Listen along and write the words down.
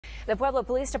The Pueblo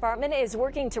Police Department is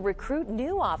working to recruit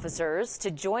new officers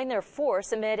to join their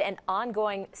force amid an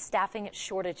ongoing staffing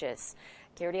shortages.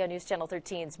 KRDO News Channel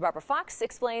 13's Barbara Fox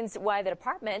explains why the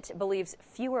department believes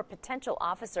fewer potential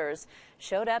officers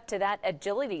showed up to that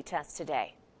agility test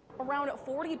today. Around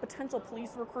 40 potential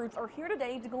police recruits are here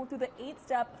today to go through the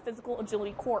 8-step physical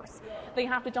agility course. They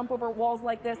have to jump over walls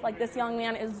like this young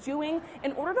man is doing,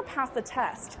 in order to pass the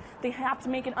test. They have to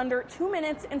make it under 2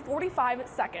 minutes and 45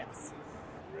 seconds.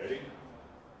 Ready?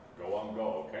 Go on,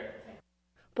 go, okay?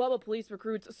 Pueblo police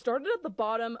recruits started at the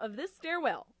bottom of this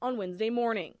stairwell on Wednesday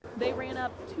morning. They ran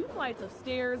up 2 flights of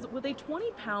stairs with a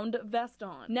 20-pound vest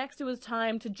on. Next, it was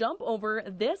time to jump over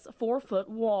this 4-foot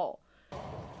wall.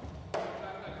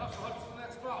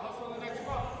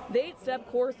 The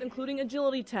 8-step course including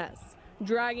agility tests,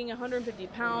 dragging 150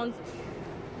 pounds,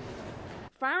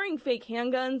 firing fake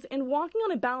handguns, and walking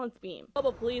on a balance beam.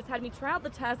 Pueblo police had me try out the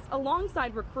tests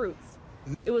alongside recruits.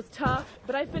 It was tough,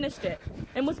 but I finished it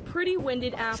and was pretty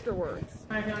winded afterwards.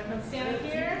 All right, you want to come stand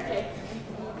here? Okay.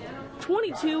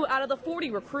 22 out of the 40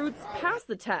 recruits passed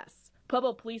the tests.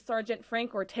 Pueblo Police Sergeant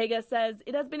Frank Ortega says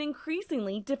it has been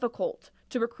increasingly difficult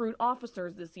to recruit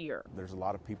officers this year. There's a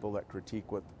lot of people that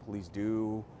critique what the police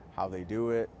do, how they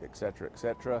do it, et cetera, et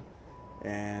cetera.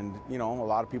 And, you know, a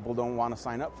lot of people don't want to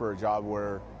sign up for a job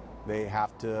where they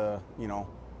have to, you know,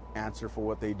 answer for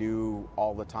what they do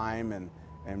all the time and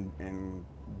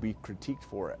be critiqued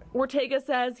for it. Ortega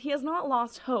says he has not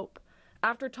lost hope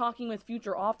after talking with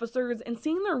future officers and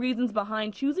seeing the reasons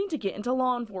behind choosing to get into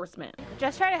law enforcement.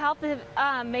 Just try to help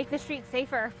make the streets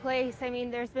safer place. I mean,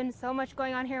 there's been so much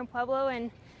going on here in Pueblo, and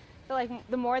I feel like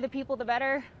the more the people, the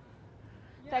better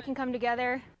that can come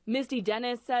together. Misty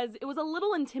Dennis says it was a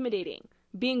little intimidating,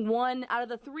 being one out of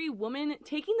the 3 women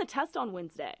taking the test on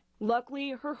Wednesday.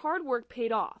 Luckily, her hard work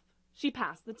paid off. She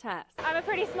passed the test. I'm a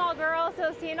pretty small girl,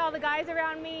 so seeing all the guys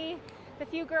around me, the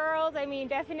few girls, I mean,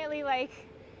 definitely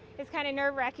it's kind of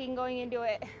nerve-wracking going into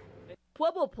it.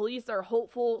 Pueblo police are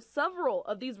hopeful several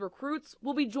of these recruits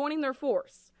will be joining their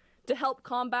force to help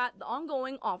combat the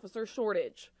ongoing officer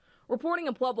shortage. Reporting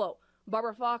in Pueblo,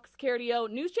 Barbara Fox, KRDO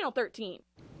News Channel 13.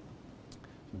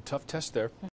 Tough test there.